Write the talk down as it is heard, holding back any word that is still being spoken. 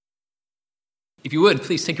If you would,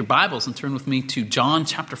 please take your Bibles and turn with me to John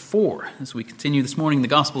chapter 4. As we continue this morning the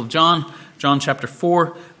Gospel of John, John chapter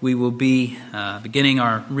 4, we will be beginning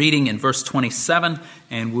our reading in verse 27,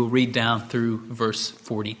 and we'll read down through verse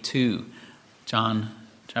 42. John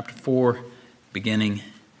chapter 4, beginning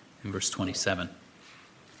in verse 27.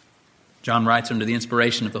 John writes under the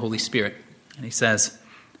inspiration of the Holy Spirit, and he says,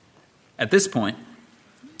 "At this point,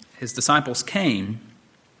 his disciples came,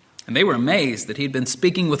 and they were amazed that he had been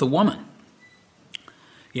speaking with a woman.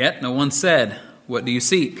 Yet no one said, 'What do you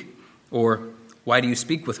seek?' or 'Why do you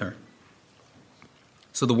speak with her?'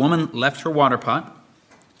 So the woman left her water pot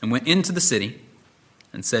and went into the city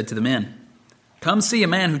and said to the men, 'Come see a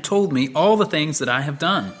man who told me all the things that I have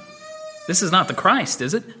done. This is not the Christ,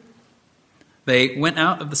 is it?' They went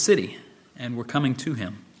out of the city and were coming to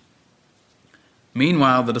him.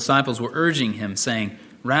 Meanwhile, the disciples were urging him, saying,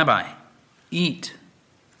 'Rabbi, eat.'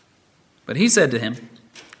 But he said to him,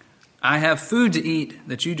 'I have food to eat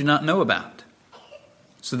that you do not know about.'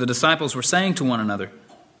 So the disciples were saying to one another,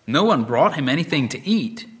 'No one brought him anything to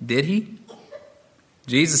eat, did he?'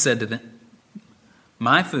 Jesus said to them,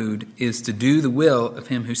 'My food is to do the will of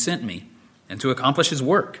him who sent me, and to accomplish his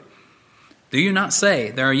work. Do you not say,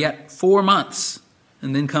 there are yet 4 months,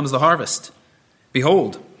 and then comes the harvest?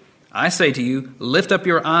 Behold, I say to you, lift up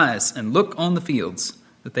your eyes and look on the fields,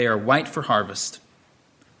 that they are white for harvest.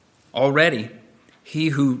 Already he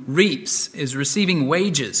who reaps is receiving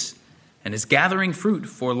wages and is gathering fruit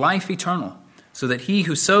for life eternal, so that he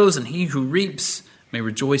who sows and he who reaps may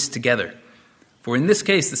rejoice together. For in this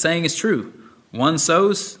case the saying is true, one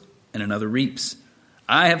sows and another reaps.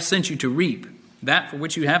 I have sent you to reap that for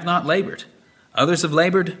which you have not labored. Others have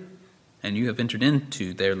labored, and you have entered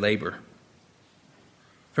into their labor.'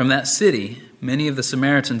 From that city many of the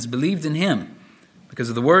Samaritans believed in him, because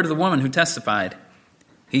of the word of the woman who testified,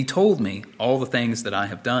 'He told me all the things that I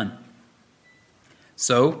have done.'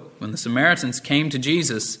 So, when the Samaritans came to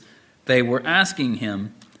Jesus, they were asking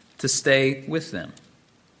him to stay with them.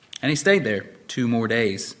 And he stayed there 2 more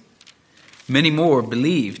days. Many more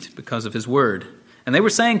believed because of his word. And they were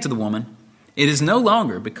saying to the woman, 'It is no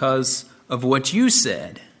longer because of what you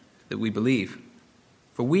said that we believe.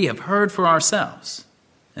 For we have heard for ourselves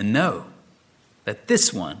and know that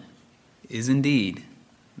this one is indeed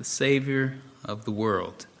the Savior of the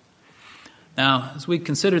world.'" Now, as we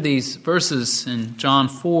consider these verses in John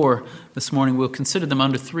 4 this morning, we'll consider them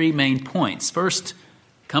under 3 main points. First,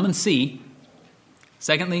 come and see.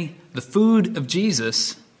 Secondly, the food of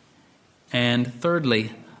Jesus. And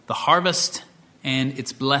thirdly, the harvest and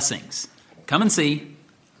its blessings. Come and see,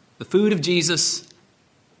 the food of Jesus,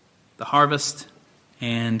 the harvest,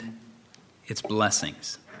 and its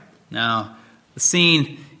blessings. Now, the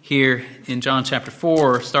scene here in John chapter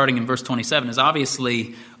 4, starting in verse 27, is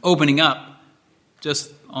obviously opening up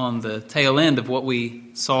just on the tail end of what we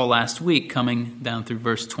saw last week, coming down through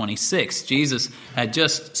verse 26. Jesus had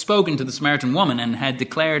just spoken to the Samaritan woman and had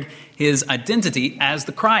declared his identity as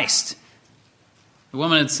the Christ. The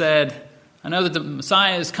woman had said, "I know that the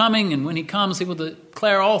Messiah is coming, and when he comes, he will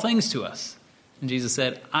declare all things to us." And Jesus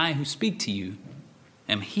said, "I who speak to you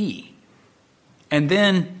am he." And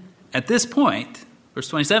then at this point, verse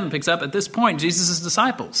 27 picks up, at this point, Jesus'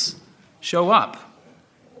 disciples show up.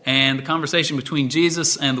 And the conversation between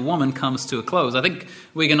Jesus and the woman comes to a close. I think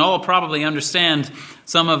we can all probably understand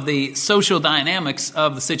some of the social dynamics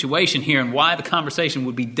of the situation here and why the conversation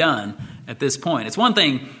would be done at this point. It's one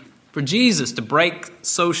thing for Jesus to break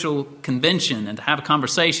social convention and to have a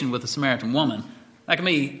conversation with a Samaritan woman. That can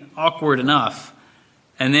be awkward enough.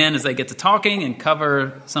 And then as they get to talking and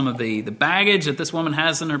cover some of the baggage that this woman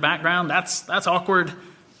has in her background, that's awkward.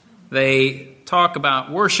 They talk about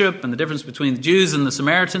worship and the difference between the Jews and the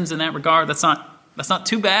Samaritans in that regard. That's not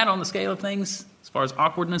too bad on the scale of things as far as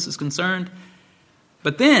awkwardness is concerned.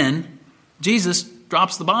 But then Jesus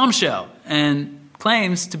drops the bombshell and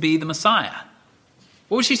claims to be the Messiah.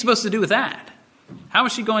 What was she supposed to do with that? How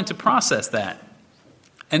was she going to process that?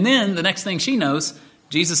 And then the next thing she knows,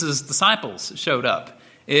 Jesus' disciples showed up.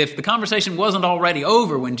 If the conversation wasn't already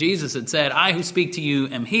over when Jesus had said, "I who speak to you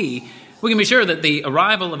am he," we can be sure that the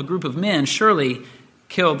arrival of a group of men surely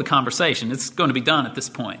killed the conversation. It's going to be done at this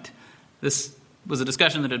point. This was a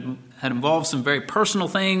discussion that had involved some very personal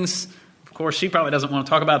things. Of course, she probably doesn't want to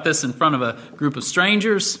talk about this in front of a group of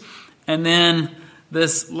strangers. And then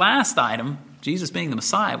this last item, Jesus being the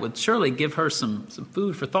Messiah, would surely give her some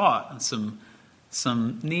food for thought and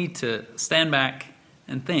some need to stand back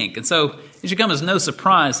and think. And so it should come as no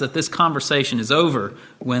surprise that this conversation is over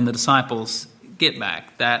when the disciples get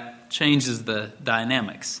back. That changes the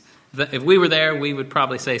dynamics. If we were there, we would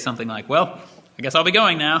probably say something like, "Well, I guess I'll be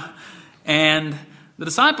going now." And The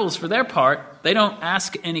disciples, for their part, they don't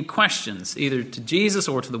ask any questions, either to Jesus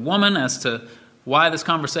or to the woman, as to why this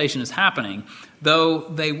conversation is happening, though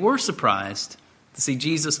they were surprised to see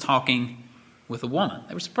Jesus talking with a woman.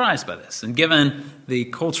 They were surprised by this. And given the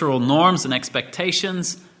cultural norms and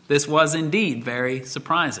expectations, this was indeed very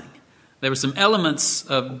surprising. There were some elements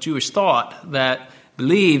of Jewish thought that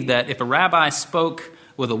believed that if a rabbi spoke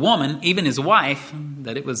with a woman, even his wife,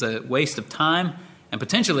 that it was a waste of time and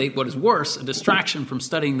potentially, what is worse, a distraction from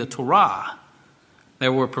studying the Torah.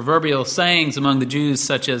 There were proverbial sayings among the Jews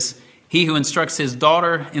such as, "He who instructs his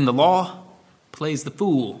daughter in the law plays the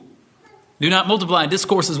fool. Do not multiply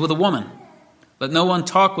discourses with a woman. Let no one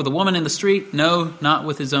talk with a woman in the street, no, not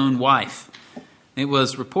with his own wife." It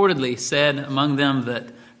was reportedly said among them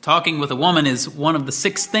that talking with a woman is one of the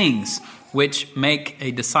 6 things which make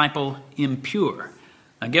a disciple impure.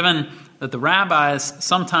 Now, given that the rabbis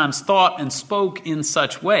sometimes thought and spoke in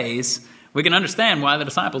such ways, we can understand why the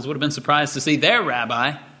disciples would have been surprised to see their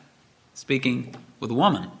rabbi speaking with a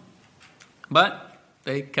woman. But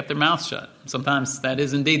they kept their mouths shut. Sometimes that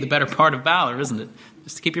is indeed the better part of valor, isn't it?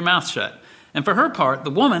 Just to keep your mouth shut. And for her part,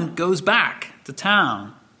 the woman goes back to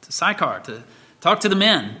town, to Sychar, to talk to the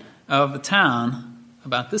men of the town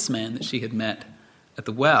about this man that she had met at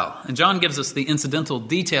the well. And John gives us the incidental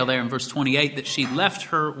detail there in verse 28 that she left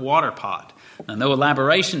her water pot. Now, no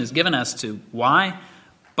elaboration is given as to why,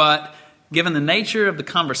 but given the nature of the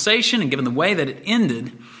conversation and given the way that it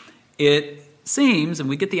ended, it seems, and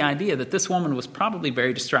we get the idea, that this woman was probably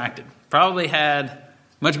very distracted, probably had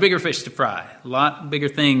much bigger fish to fry, a lot bigger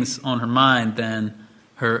things on her mind than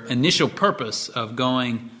her initial purpose of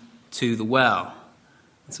going to the well.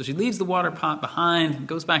 So she leaves the water pot behind,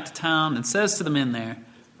 goes back to town, and says to the men there,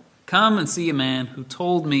 "Come and see a man who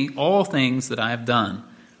told me all things that I have done.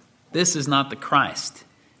 This is not the Christ,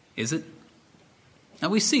 is it?" Now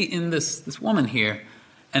we see in this woman here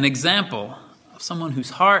an example of someone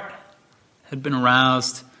whose heart had been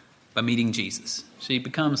aroused by meeting Jesus. She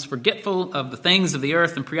becomes forgetful of the things of the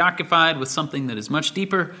earth and preoccupied with something that is much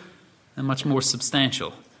deeper and much more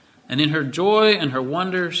substantial. And in her joy and her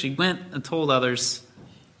wonder, she went and told others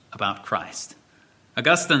about Christ.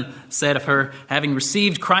 Augustine said of her, having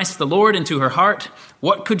received Christ the Lord into her heart,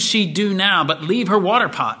 what could she do now but leave her water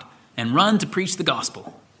pot and run to preach the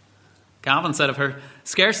gospel? Calvin said of her,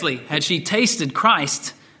 scarcely had she tasted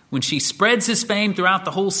Christ when she spreads his fame throughout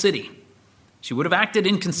the whole city. She would have acted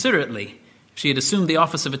inconsiderately if she had assumed the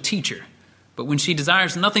office of a teacher. But when she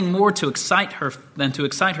desires nothing more to excite her than to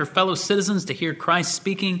excite her fellow citizens to hear Christ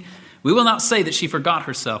speaking, we will not say that she forgot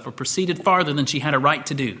herself or proceeded farther than she had a right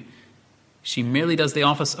to do. She merely does the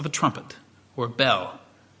office of a trumpet or a bell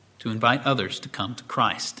to invite others to come to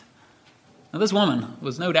Christ. Now, this woman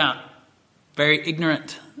was no doubt very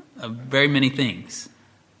ignorant of very many things,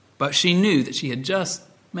 but she knew that she had just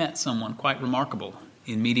met someone quite remarkable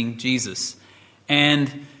in meeting Jesus.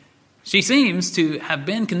 And she seems to have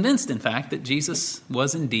been convinced, in fact, that Jesus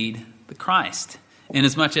was indeed the Christ.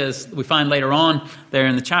 Inasmuch as we find later on there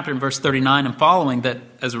in the chapter in verse 39 and following that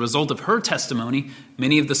as a result of her testimony,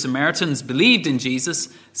 many of the Samaritans believed in Jesus,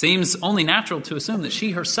 seems only natural to assume that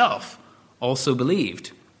she herself also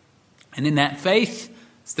believed. And in that faith,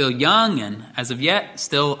 still young and as of yet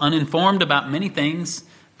still uninformed about many things,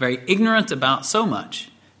 very ignorant about so much,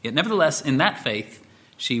 yet nevertheless in that faith,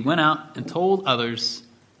 she went out and told others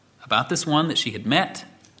about this one that she had met.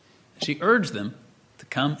 She urged them to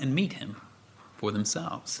come and meet him for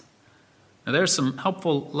themselves. Now, there's some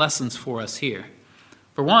helpful lessons for us here.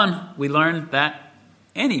 For one, we learn that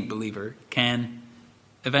any believer can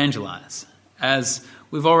evangelize. As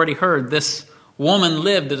we've already heard, this woman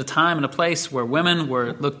lived at a time and a place where women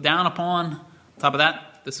were looked down upon. On top of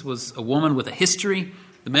that, this was a woman with a history.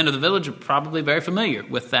 The men of the village are probably very familiar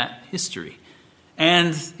with that history.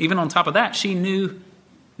 And even on top of that, she knew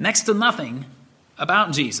next to nothing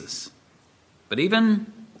about Jesus. But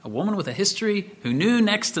even a woman with a history who knew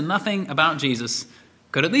next to nothing about Jesus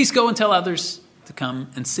could at least go and tell others to come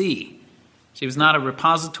and see. She was not a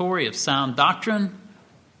repository of sound doctrine,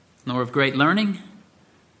 nor of great learning.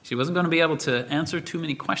 She wasn't going to be able to answer too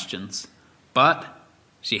many questions, but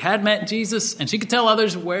she had met Jesus, and she could tell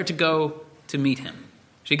others where to go to meet him.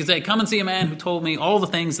 She could say, "Come and see a man who told me all the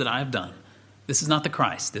things that I have done. This is not the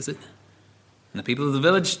Christ, is it?" And the people of the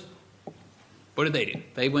village, what did they do?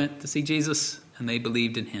 They went to see Jesus, and they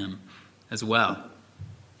believed in him as well.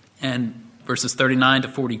 And verses 39 to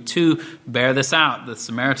 42 bear this out. The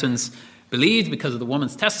Samaritans believed because of the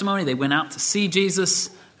woman's testimony. They went out to see Jesus.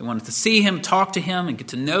 They wanted to see him, talk to him, and get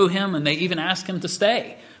to know him. And they even asked him to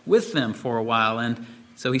stay with them for a while. And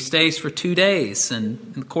so he stays for 2 days. And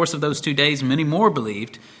in the course of those 2 days, many more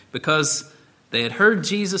believed because They had heard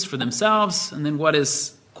Jesus for themselves, and then what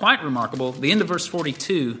is quite remarkable, the end of verse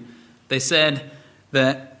 42, they said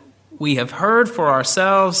that we have heard for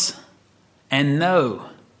ourselves and know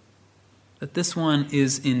that this one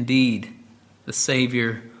is indeed the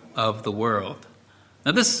Savior of the world.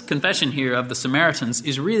 Now, this confession here of the Samaritans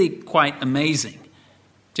is really quite amazing.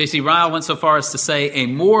 J.C. Ryle went so far as to say, a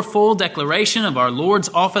more full declaration of our Lord's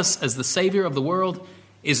office as the Savior of the world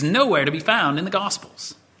is nowhere to be found in the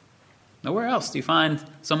Gospels. Nowhere else do you find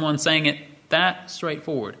someone saying it that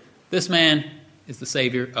straightforward. This man is the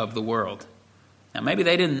Savior of the world. Now, maybe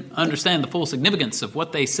they didn't understand the full significance of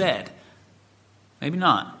what they said. Maybe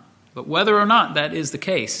not. But whether or not that is the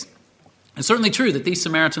case, it's certainly true that these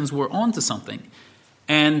Samaritans were onto something,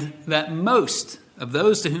 and that most of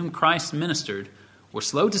those to whom Christ ministered were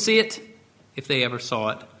slow to see it, if they ever saw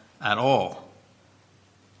it at all.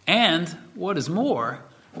 And what is more,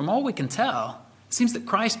 from all we can tell, it seems that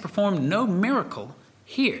Christ performed no miracle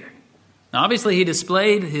here. Now, obviously, he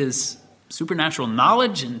displayed his supernatural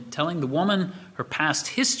knowledge in telling the woman her past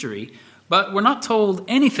history, but we're not told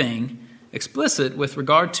anything explicit with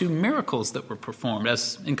regard to miracles that were performed,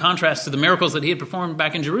 as in contrast to the miracles that he had performed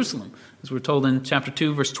back in Jerusalem, as we're told in chapter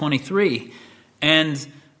 2, verse 23. And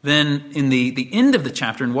then in the end of the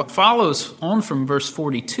chapter, and what follows on from verse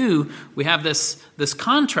 42, we have this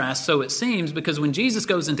contrast, so it seems, because when Jesus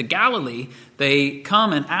goes into Galilee, they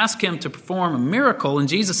come and ask him to perform a miracle, and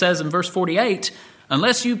Jesus says in verse 48,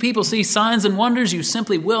 unless you people see signs and wonders, you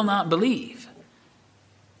simply will not believe.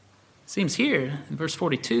 It seems here in verse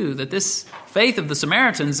 42 that this faith of the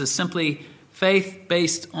Samaritans is simply faith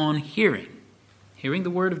based on hearing the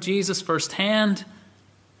word of Jesus firsthand,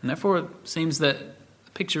 and therefore it seems that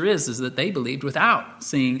the picture is that they believed without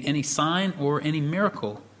seeing any sign or any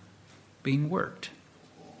miracle being worked.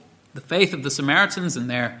 The faith of the Samaritans and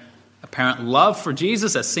their apparent love for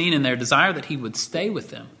Jesus, as seen in their desire that he would stay with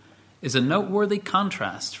them, is a noteworthy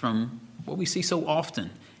contrast from what we see so often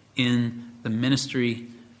in the ministry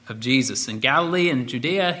of Jesus. In Galilee and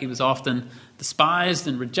Judea, he was often despised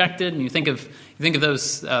and rejected. And you think of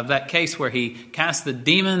those that case where he cast the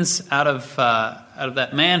demons out of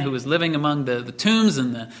that man who was living among the tombs,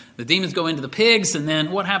 and the demons go into the pigs. And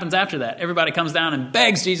then what happens after that? Everybody comes down and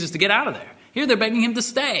begs Jesus to get out of there. Here they're begging him to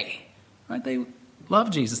stay. Right? They love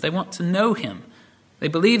Jesus. They want to know him. They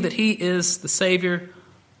believe that he is the Savior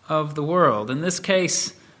of the world. In this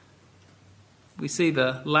case, we see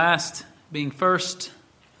the last being first,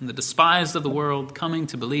 and the despised of the world coming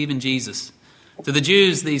to believe in Jesus. To the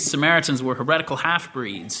Jews, these Samaritans were heretical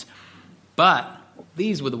half-breeds, but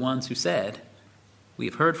these were the ones who said, we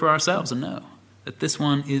have heard for ourselves and know that this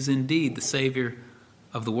one is indeed the Savior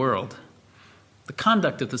of the world. The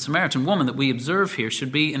conduct of the Samaritan woman that we observe here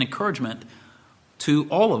should be an encouragement to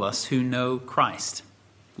all of us who know Christ.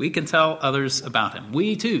 We can tell others about him.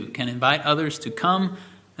 We, too, can invite others to come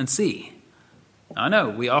and see. Now, I know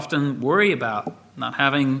we often worry about not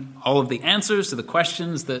having all of the answers to the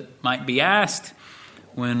questions that might be asked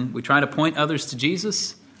when we try to point others to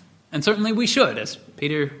Jesus. And certainly we should, as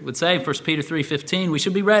Peter would say, 1 Peter 3:15, we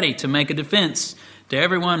should be ready to make a defense to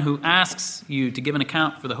everyone who asks you to give an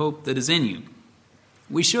account for the hope that is in you.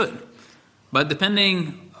 We should. But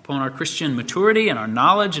depending upon our Christian maturity and our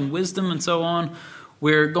knowledge and wisdom and so on,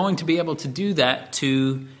 we're going to be able to do that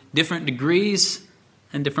to different degrees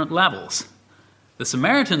and different levels. The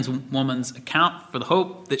Samaritan woman's account for the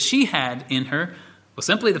hope that she had in her was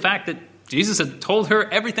simply the fact that Jesus had told her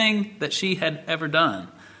everything that she had ever done.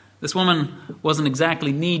 This woman wasn't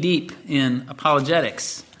exactly knee-deep in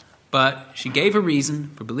apologetics, but she gave a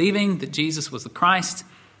reason for believing that Jesus was the Christ,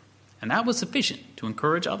 and that was sufficient to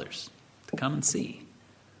encourage others to come and see.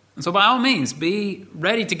 And so by all means, be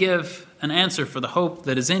ready to give an answer for the hope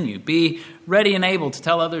that is in you. Be ready and able to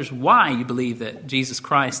tell others why you believe that Jesus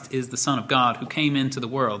Christ is the Son of God who came into the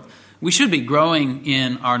world. We should be growing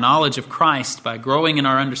in our knowledge of Christ by growing in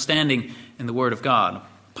our understanding in the Word of God.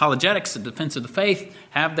 Apologetics and defense of the faith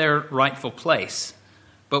have their rightful place.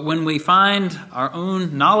 But when we find our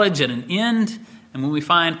own knowledge at an end, and when we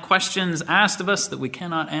find questions asked of us that we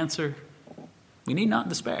cannot answer, we need not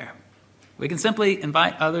despair. We can simply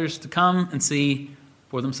invite others to come and see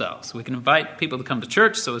for themselves. We can invite people to come to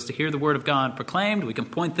church so as to hear the Word of God proclaimed. We can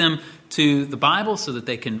point them to the Bible so that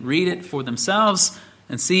they can read it for themselves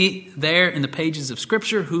and see there in the pages of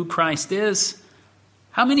Scripture who Christ is.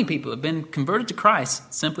 How many people have been converted to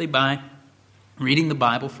Christ simply by reading the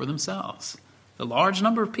Bible for themselves? A large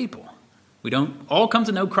number of people. We don't all come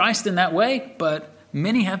to know Christ in that way, but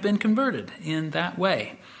many have been converted in that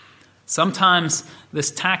way. Sometimes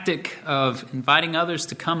this tactic of inviting others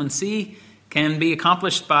to come and see can be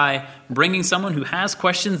accomplished by bringing someone who has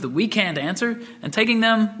questions that we can't answer and taking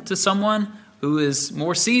them to someone who is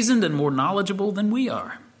more seasoned and more knowledgeable than we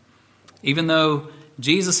are. Even though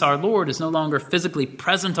Jesus our Lord is no longer physically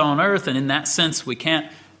present on earth, and in that sense we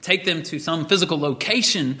can't take them to some physical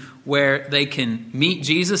location where they can meet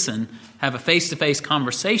Jesus and have a face-to-face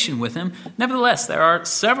conversation with him, nevertheless, there are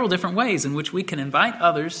several different ways in which we can invite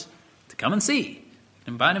others to come and see.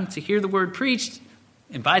 Invite them to hear the word preached,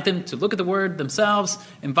 invite them to look at the word themselves,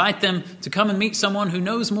 invite them to come and meet someone who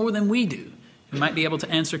knows more than we do, who might be able to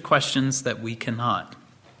answer questions that we cannot.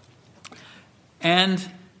 And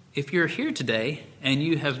if you're here today and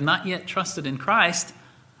you have not yet trusted in Christ,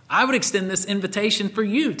 I would extend this invitation for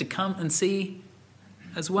you to come and see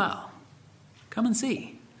as well. Come and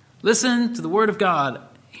see. Listen to the word of God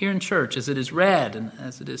here in church as it is read and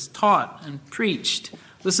as it is taught and preached.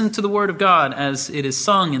 Listen to the word of God as it is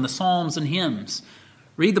sung in the psalms and hymns.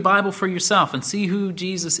 Read the Bible for yourself and see who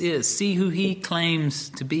Jesus is. See who he claims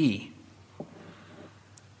to be.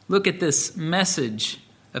 Look at this message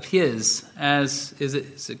of his as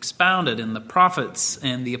is expounded in the prophets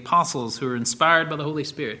and the apostles who are inspired by the Holy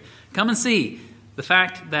Spirit. Come and see the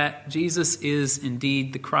fact that Jesus is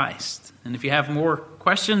indeed the Christ. And if you have more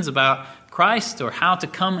questions about Christ or how to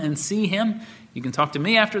come and see him, you can talk to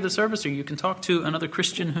me after the service, or you can talk to another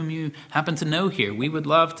Christian whom you happen to know here. We would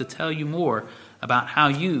love to tell you more about how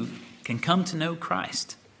you can come to know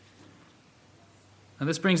Christ. Now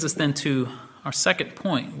this brings us then to our second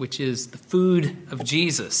point, which is the food of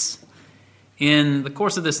Jesus. In the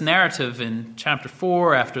course of this narrative in chapter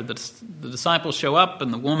 4, after the disciples show up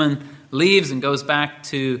and the woman leaves and goes back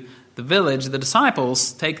to the village, the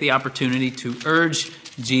disciples take the opportunity to urge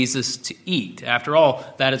Jesus to eat. After all,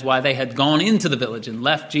 that is why they had gone into the village and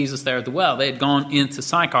left Jesus there at the well. They had gone into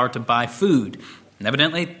Sychar to buy food. And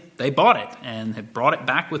evidently, they bought it and had brought it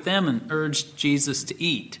back with them and urged Jesus to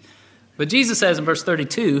eat. But Jesus says in verse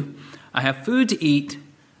 32, I have food to eat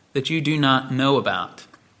that you do not know about.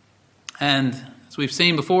 And as we've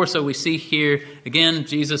seen before, so we see here, again,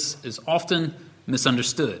 Jesus is often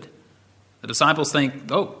misunderstood. The disciples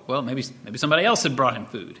think, oh, well, maybe somebody else had brought him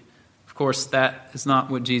food. Of course, that is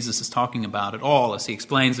not what Jesus is talking about at all, as he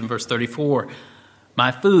explains in verse 34.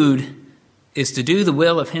 My food is to do the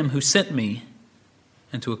will of him who sent me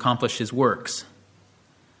and to accomplish his works.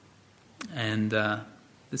 And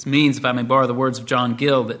this means, if I may borrow the words of John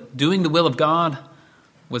Gill, that doing the will of God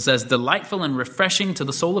was as delightful and refreshing to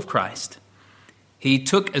the soul of Christ. He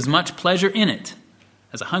took as much pleasure in it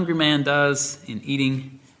as a hungry man does in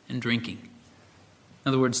eating and drinking. In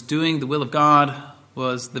other words, doing the will of God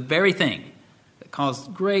was the very thing that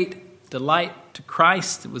caused great delight to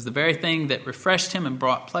Christ. It was the very thing that refreshed him and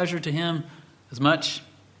brought pleasure to him as much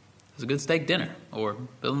as a good steak dinner or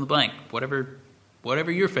fill in the blank,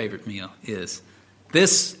 whatever your favorite meal is.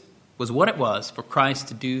 This was what it was for Christ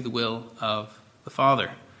to do the will of the Father.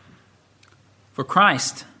 For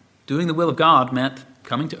Christ, doing the will of God meant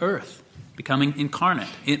coming to earth, becoming incarnate.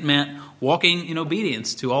 It meant walking in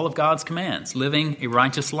obedience to all of God's commands, living a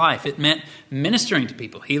righteous life. It meant ministering to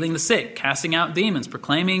people, healing the sick, casting out demons,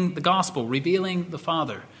 proclaiming the gospel, revealing the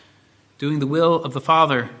Father. Doing the will of the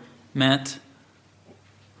Father meant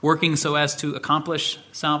working so as to accomplish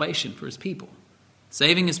salvation for his people,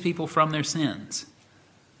 saving his people from their sins.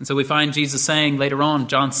 And so we find Jesus saying later on,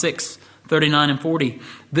 John 6, 39 and 40,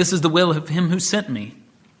 this is the will of him who sent me,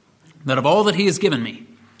 that of all that he has given me,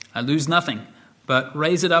 I lose nothing, but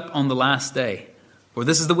raise it up on the last day. For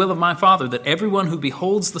this is the will of my Father, that everyone who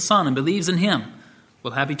beholds the Son and believes in him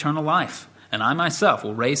will have eternal life, and I myself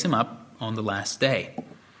will raise him up on the last day.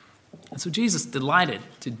 And so Jesus delighted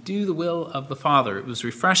to do the will of the Father. It was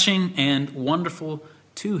refreshing and wonderful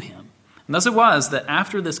to him. And thus it was that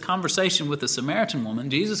after this conversation with the Samaritan woman,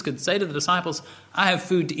 Jesus could say to the disciples, I have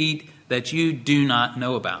food to eat that you do not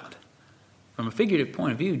know about. From a figurative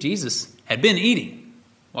point of view, Jesus had been eating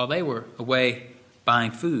while they were away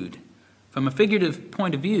buying food. From a figurative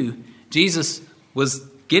point of view, Jesus was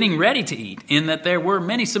getting ready to eat, in that there were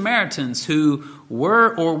many Samaritans who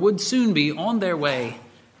were or would soon be on their way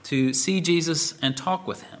to see Jesus and talk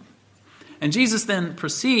with him. And Jesus then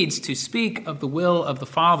proceeds to speak of the will of the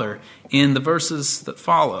Father in the verses that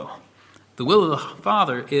follow. The will of the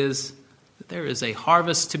Father is that there is a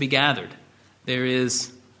harvest to be gathered. There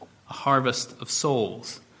is a harvest of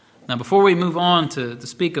souls. Now, before we move on to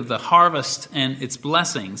speak of the harvest and its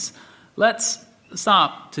blessings, let's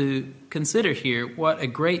stop to consider here what a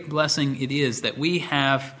great blessing it is that we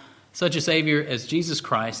have such a Savior as Jesus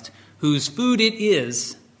Christ, whose food it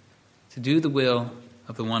is to do the will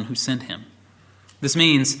of the one who sent him. This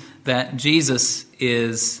means that Jesus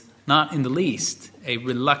is not in the least a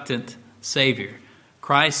reluctant Savior.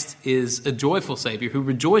 Christ is a joyful Savior who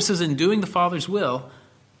rejoices in doing the Father's will,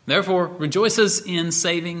 therefore rejoices in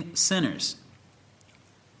saving sinners.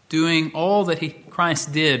 Doing all that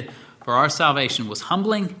Christ did for our salvation was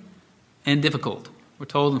humbling and difficult. We're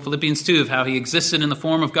told in Philippians 2 of how he existed in the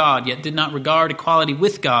form of God, yet did not regard equality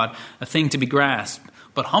with God a thing to be grasped,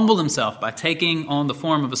 but humbled himself by taking on the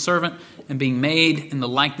form of a servant and being made in the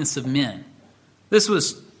likeness of men. This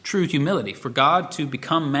was true humility, for God to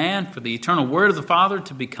become man, for the eternal Word of the Father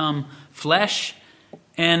to become flesh.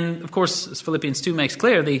 And, of course, as Philippians 2 makes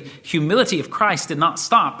clear, the humility of Christ did not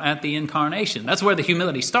stop at the incarnation. That's where the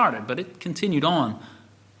humility started, but it continued on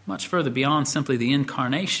much further beyond simply the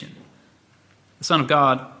incarnation. The Son of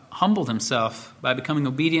God humbled himself by becoming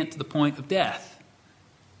obedient to the point of death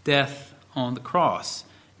on the cross.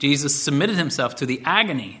 Jesus submitted himself to the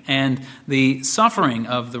agony and the suffering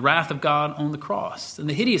of the wrath of God on the cross. And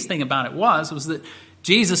the hideous thing about it was that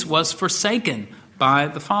Jesus was forsaken by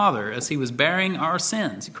the Father as he was bearing our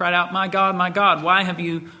sins. He cried out, my God, why have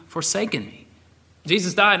you forsaken me?"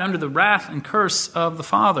 Jesus died under the wrath and curse of the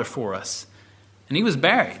Father for us. And he was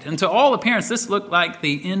buried. And to all appearance, this looked like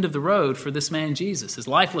the end of the road for this man Jesus. His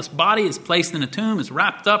lifeless body is placed in a tomb, is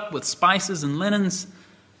wrapped up with spices and linens.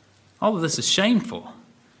 All of this is shameful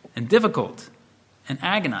and difficult and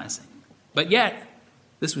agonizing. But yet,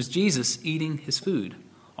 this was Jesus eating his food.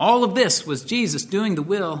 All of this was Jesus doing the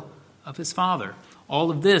will of his Father.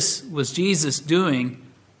 All of this was Jesus doing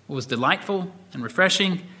what was delightful and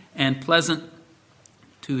refreshing and pleasant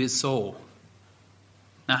to his soul.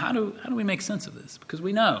 Now, how do we make sense of this? Because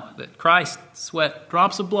we know that Christ sweat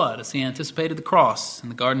drops of blood as he anticipated the cross in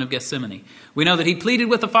the Garden of Gethsemane. We know that he pleaded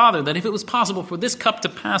with the Father that if it was possible for this cup to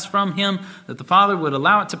pass from him, that the Father would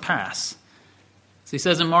allow it to pass. As he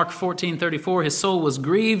says in Mark 14:34, his soul was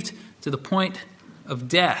grieved to the point of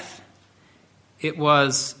death. It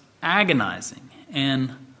was agonizing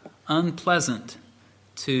and unpleasant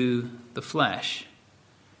to the flesh.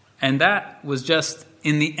 And that was just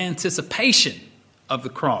in the anticipation of the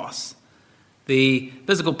cross. The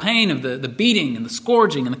physical pain of the beating and the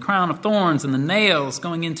scourging and the crown of thorns and the nails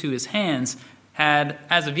going into his hands had,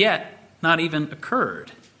 as of yet, not even occurred.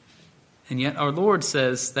 And yet our Lord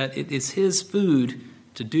says that it is his food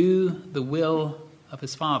to do the will of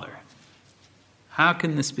his Father. How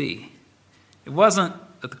can this be? It wasn't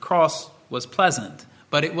that the cross was pleasant,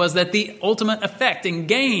 but it was that the ultimate effect and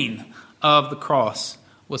gain of the cross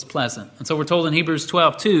was pleasant. And so we're told in Hebrews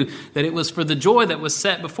 12:2 that it was for the joy that was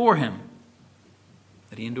set before him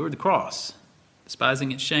that he endured the cross,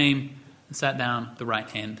 despising its shame, and sat down at the right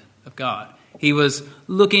hand of God. He was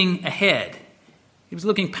looking ahead. He was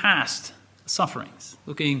looking past the sufferings,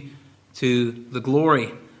 looking to the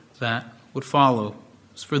glory that would follow.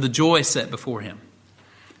 It was for the joy set before him.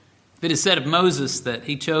 It is said of Moses that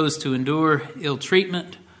he chose to endure ill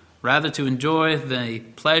treatment rather to enjoy the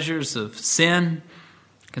pleasures of sin,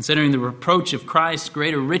 considering the reproach of Christ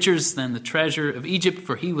greater riches than the treasure of Egypt,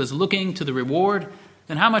 for he was looking to the reward.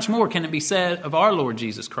 Then how much more can it be said of our Lord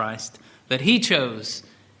Jesus Christ that he chose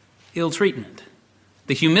ill treatment,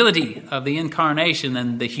 the humility of the incarnation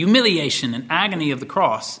and the humiliation and agony of the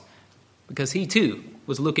cross, because he too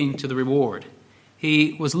was looking to the reward.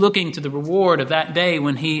 He was looking to the reward of that day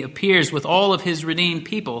when he appears with all of his redeemed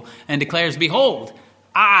people and declares, "Behold,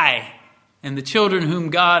 I and the children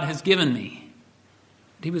whom God has given me."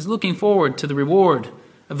 He was looking forward to the reward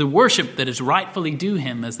of the worship that is rightfully due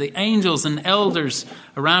him as the angels and elders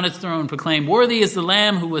around his throne proclaim, "Worthy is the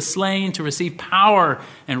Lamb who was slain to receive power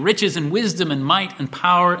and riches and wisdom and might and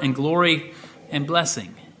power and glory and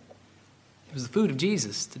blessing." It was the food of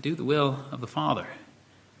Jesus to do the will of the Father.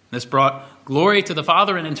 This brought glory to the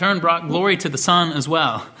Father and in turn brought glory to the Son as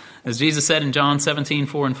well. As Jesus said in John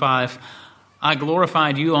 17:4 and 5, "I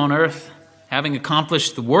glorified you on earth, having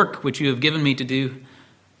accomplished the work which you have given me to do.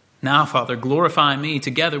 Now, Father, glorify me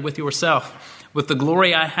together with yourself, with the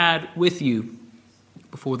glory I had with you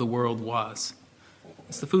before the world was."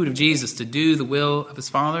 It's the food of Jesus to do the will of his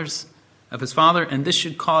Father, and this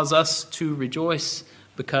should cause us to rejoice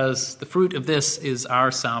because the fruit of this is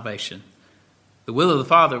our salvation. The will of the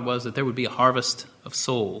Father was that there would be a harvest of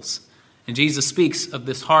souls. And Jesus speaks of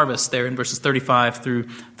this harvest there in verses 35 through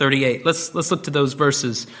 38. Let's look to those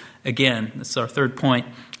verses again. This is our third point,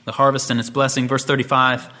 the harvest and its blessing. Verse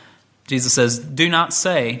 35, Jesus says, Do you not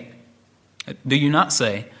say,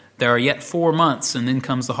 there are yet 4 months and then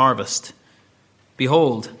comes the harvest?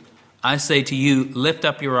 Behold, I say to you, lift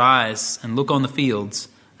up your eyes and look on the fields,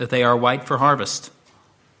 that they are white for harvest.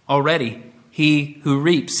 Already he who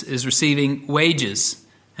reaps is receiving wages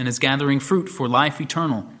and is gathering fruit for life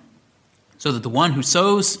eternal, so that the one who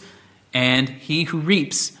sows and he who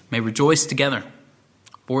reaps may rejoice together.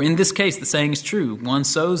 For in this case the saying is true, one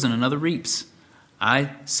sows and another reaps.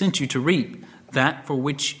 I sent you to reap that for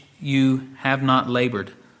which you have not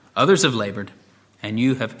labored. Others have labored, and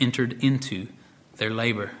you have entered into their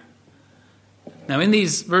labor. Now in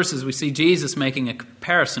these verses we see Jesus making a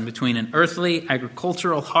comparison between an earthly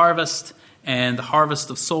agricultural harvest and the harvest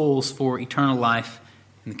of souls for eternal life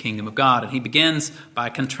in the kingdom of God. And he begins by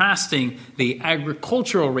contrasting the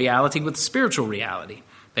agricultural reality with the spiritual reality.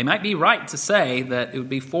 They might be right to say that it would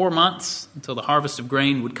be 4 months until the harvest of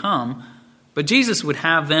grain would come, but Jesus would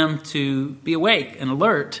have them to be awake and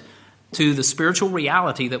alert to the spiritual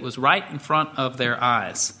reality that was right in front of their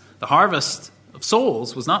eyes. The harvest of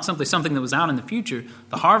souls was not simply something that was out in the future.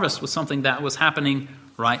 The harvest was something that was happening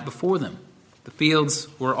right before them. The fields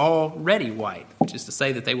were already white, which is to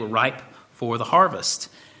say that they were ripe for the harvest.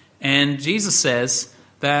 And Jesus says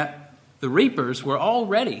that the reapers were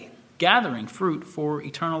already gathering fruit for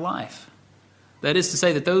eternal life. That is to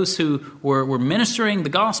say that those who were ministering the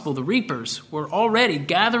gospel, the reapers, were already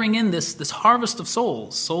gathering in this harvest of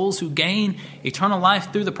souls, souls who gain eternal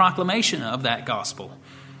life through the proclamation of that gospel.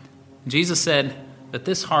 Jesus said that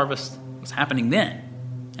this harvest was happening then,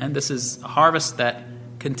 and this is a harvest that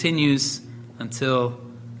continues until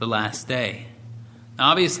the last day. Now,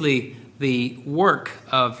 obviously, the work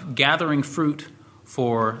of gathering fruit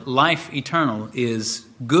for life eternal is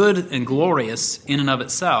good and glorious in and of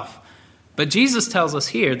itself. But Jesus tells us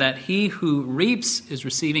here that he who reaps is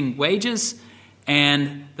receiving wages,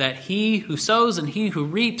 and that he who sows and he who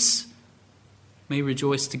reaps may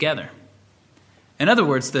rejoice together. In other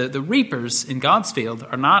words, the reapers in God's field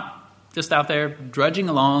are not just out there drudging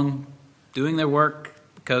along, doing their work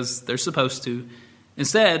because they're supposed to.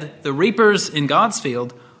 Instead, the reapers in God's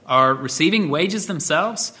field are receiving wages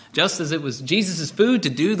themselves, just as it was Jesus' food to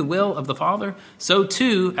do the will of the Father. So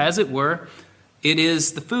too, as it were, it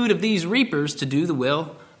is the food of these reapers to do the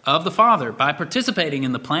will of the Father by participating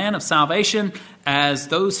in the plan of salvation as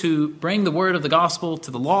those who bring the word of the gospel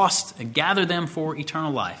to the lost and gather them for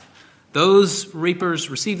eternal life. Those reapers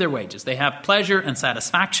receive their wages. They have pleasure and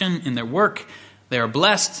satisfaction in their work. They are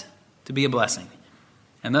blessed to be a blessing.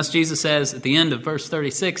 And thus Jesus says at the end of verse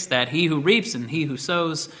 36 that he who reaps and he who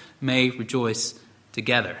sows may rejoice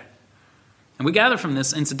together. And we gather from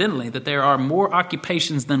this, incidentally, that there are more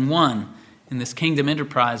occupations than one in this kingdom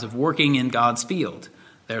enterprise of working in God's field.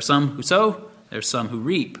 There are some who sow, there are some who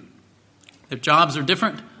reap. Their jobs are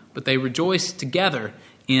different, but they rejoice together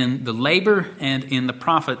in the labor and in the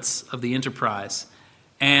profits of the enterprise.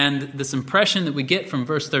 And this impression that we get from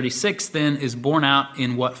verse 36 then is borne out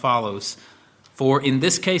in what follows. For in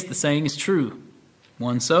this case the saying is true,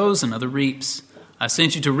 one sows, another reaps. I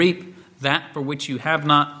sent you to reap that for which you have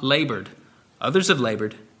not labored. Others have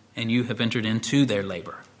labored, and you have entered into their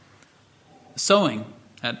labor. Sowing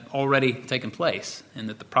had already taken place, and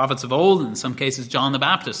that the prophets of old, and in some cases John the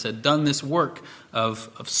Baptist, had done this work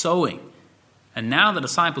of sowing. And now the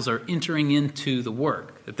disciples are entering into the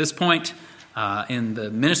work. At this point in the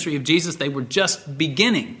ministry of Jesus, they were just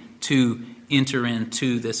beginning to enter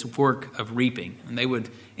into this work of reaping. And they would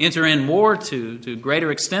enter in more to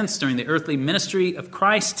greater extents during the earthly ministry of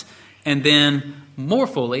Christ, and then more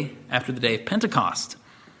fully after the day of Pentecost.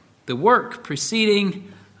 The work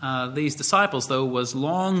preceding these disciples, though, was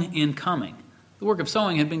long in coming. The work of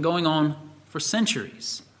sowing had been going on for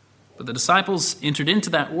centuries. But the disciples entered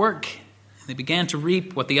into that work, and they began to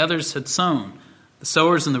reap what the others had sown. The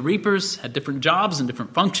sowers and the reapers had different jobs and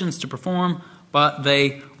different functions to perform, but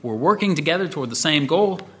they were working together toward the same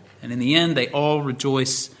goal, and in the end they all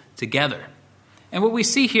rejoice together. And what we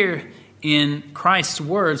see here in Christ's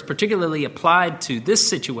words, particularly applied to this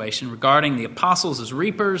situation regarding the apostles as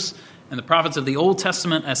reapers and the prophets of the Old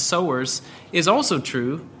Testament as sowers, is also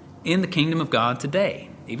true in the kingdom of God today.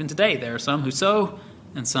 Even today, there are some who sow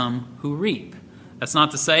and some who reap. That's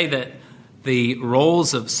not to say that the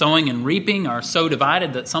roles of sowing and reaping are so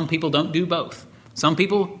divided that some people don't do both. Some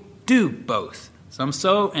people do both. Some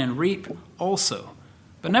sow and reap also.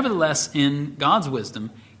 But nevertheless, in God's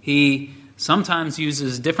wisdom, He sometimes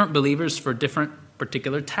uses different believers for different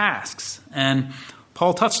particular tasks. And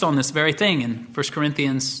Paul touched on this very thing in 1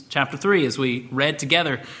 Corinthians chapter 3 as we read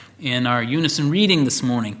together in our unison reading this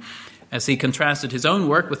morning. As he contrasted his own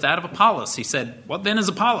work with that of Apollos, he said, "What then is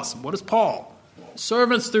Apollos? What is Paul?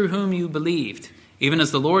 Servants through whom you believed, even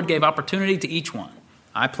as the Lord gave opportunity to each one.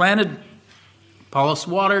 I planted, Apollos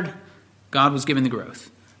watered, God was giving the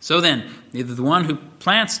growth. So then, neither the one who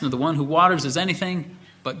plants nor the one who waters is anything,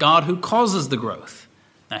 but God who causes the growth.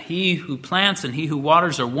 Now he who plants and he who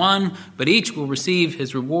waters are one, but each will receive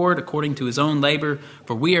his reward according to his own labor.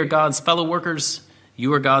 For we are God's fellow workers.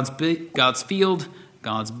 You are God's field,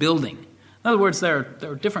 God's building. In other words, there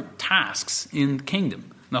are different tasks in the kingdom.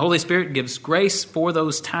 The Holy Spirit gives grace for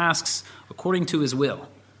those tasks according to his will.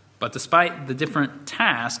 But despite the different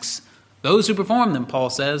tasks, those who perform them, Paul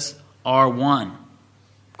says, are one.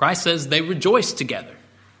 Christ says they rejoice together.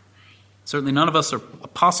 Certainly none of us are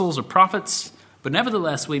apostles or prophets, but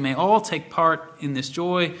nevertheless we may all take part in this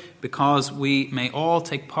joy because we may all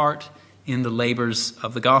take part in the labors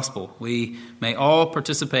of the gospel. We may all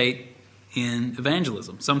participate in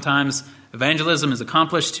evangelism. Sometimes evangelism is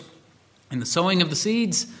accomplished in the sowing of the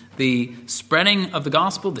seeds, the spreading of the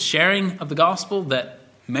gospel, the sharing of the gospel that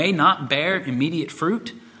may not bear immediate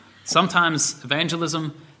fruit. Sometimes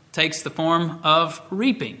evangelism takes the form of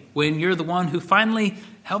reaping, when you're the one who finally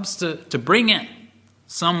helps to bring in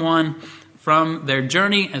someone from their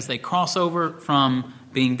journey as they cross over from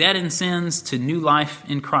being dead in sins to new life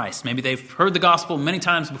in Christ. Maybe they've heard the gospel many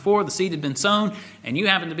times before, the seed had been sown, and you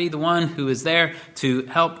happen to be the one who is there to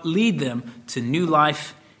help lead them to new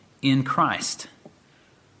life in Christ.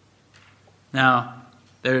 Now,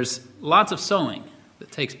 there's lots of sowing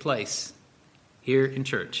that takes place here in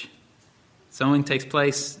church. Sowing takes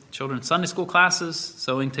place in children's Sunday school classes.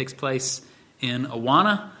 Sowing takes place in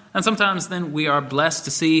Awana. And sometimes then we are blessed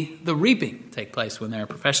to see the reaping take place when there are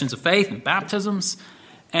professions of faith and baptisms.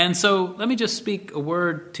 And so let me just speak a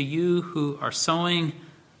word to you who are sowing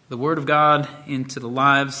the Word of God into the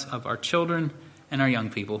lives of our children and our young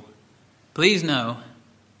people. Please know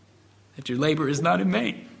that your labor is not in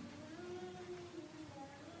vain.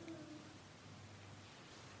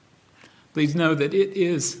 Please know that it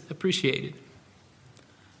is appreciated.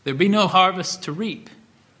 There'd be no harvest to reap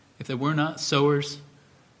if there were not sowers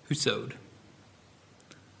who sowed.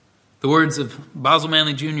 The words of Basil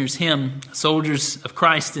Manley Jr.'s hymn, "Soldiers of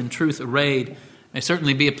Christ in Truth Arrayed," may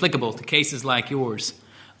certainly be applicable to cases like yours.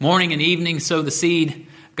 Morning and evening sow the seed.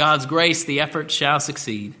 God's grace the effort shall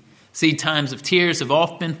succeed. Seed times of tears have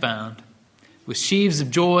oft been found, with sheaves of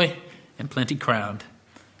joy and plenty crowned.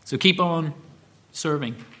 So keep on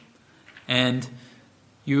serving. And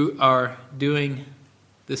you are doing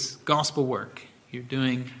this gospel work. You're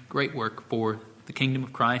doing great work for the kingdom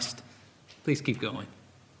of Christ. Please keep going.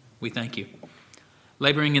 We thank you.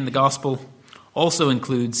 Laboring in the gospel also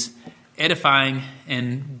includes edifying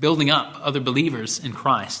and building up other believers in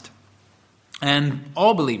Christ. And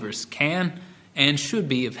all believers can and should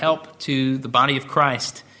be of help to the body of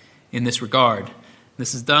Christ in this regard.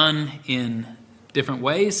 This is done in different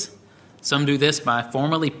ways. Some do this by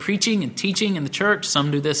formally preaching and teaching in the church.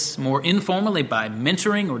 Some do this more informally by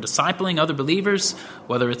mentoring or discipling other believers,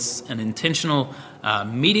 whether it's an intentional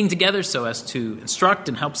meeting together so as to instruct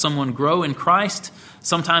and help someone grow in Christ.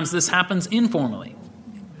 Sometimes this happens informally,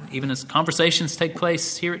 even as conversations take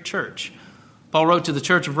place here at church. Paul wrote to the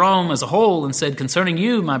church of Rome as a whole and said, "Concerning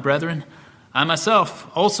you, my brethren, I myself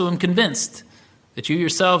also am convinced that you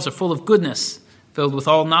yourselves are full of goodness, filled with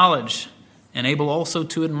all knowledge, and able also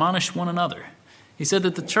to admonish one another." He said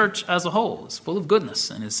that the church as a whole is full of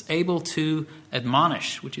goodness and is able to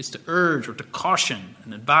admonish, which is to urge or to caution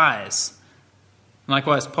and advise.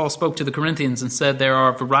 Likewise, Paul spoke to the Corinthians and said, "There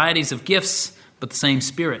are varieties of gifts, but the same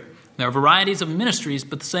Spirit. There are varieties of ministries,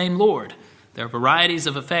 but the same Lord. There are varieties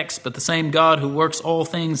of effects, but the same God who works all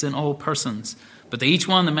things in all persons. But to each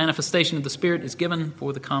one the manifestation of the Spirit is given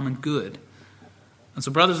for the common good." And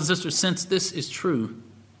so, brothers and sisters, since this is true,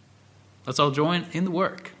 let's all join in the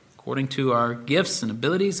work according to our gifts and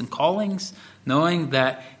abilities and callings, knowing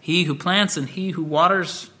that he who plants and he who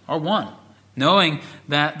waters are one, knowing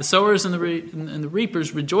that the sowers and the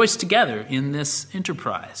reapers rejoice together in this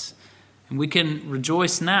enterprise. And we can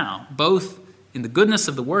rejoice now, both in the goodness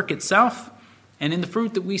of the work itself and in the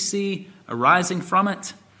fruit that we see arising from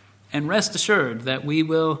it, and rest assured that we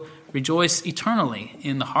will rejoice eternally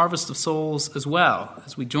in the harvest of souls as well,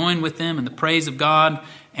 as we join with them in the praise of God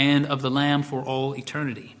and of the Lamb for all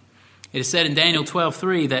eternity. It is said in Daniel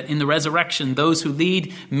 12:3 that in the resurrection, those who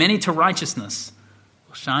lead many to righteousness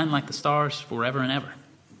will shine like the stars forever and ever.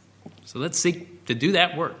 So let's seek to do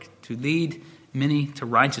that work, to lead many to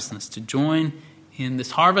righteousness, to join in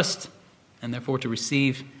this harvest, and therefore to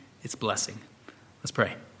receive its blessing. Let's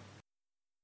pray.